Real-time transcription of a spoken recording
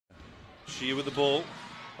Shear with the ball,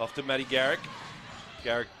 off to Maddie Garrick.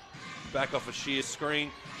 Garrick back off a Shear screen.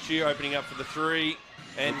 Shear opening up for the three,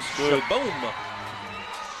 and boom.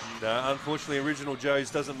 Unfortunately, Original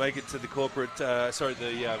Joe's doesn't make it to the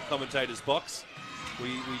commentator's box.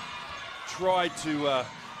 We tried to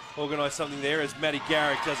organise something there as Maddie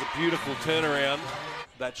Garrick does a beautiful turnaround.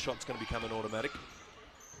 That shot's going to become an automatic.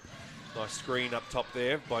 Nice screen up top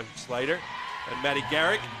there by Slater. And Maddie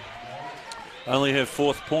Garrick. Only her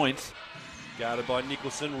 4th point. Guarded by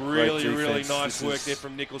Nicholson. Really nice work there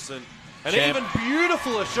from Nicholson. And even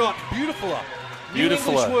beautifuler shot. Beautifuler.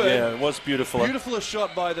 Yeah, it was beautifuler. Beautifuler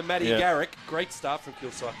shot by the Maddie Garrick. Great start from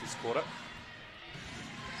Kilsyth this quarter.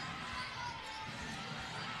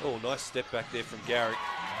 Oh, nice step back there from Garrick.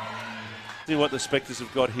 See what the Spectres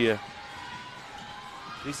have got here.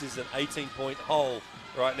 This is an 18-point hole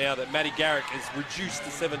right now that Maddie Garrick has reduced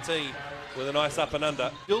to 17 with a nice up and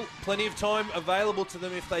under. Still plenty of time available to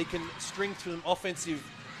them if they can string some offensive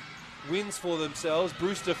wins for themselves.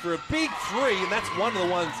 Brewster for a big three, and that's one of the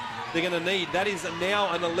ones they're going to need. That is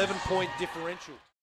now an 11-point differential.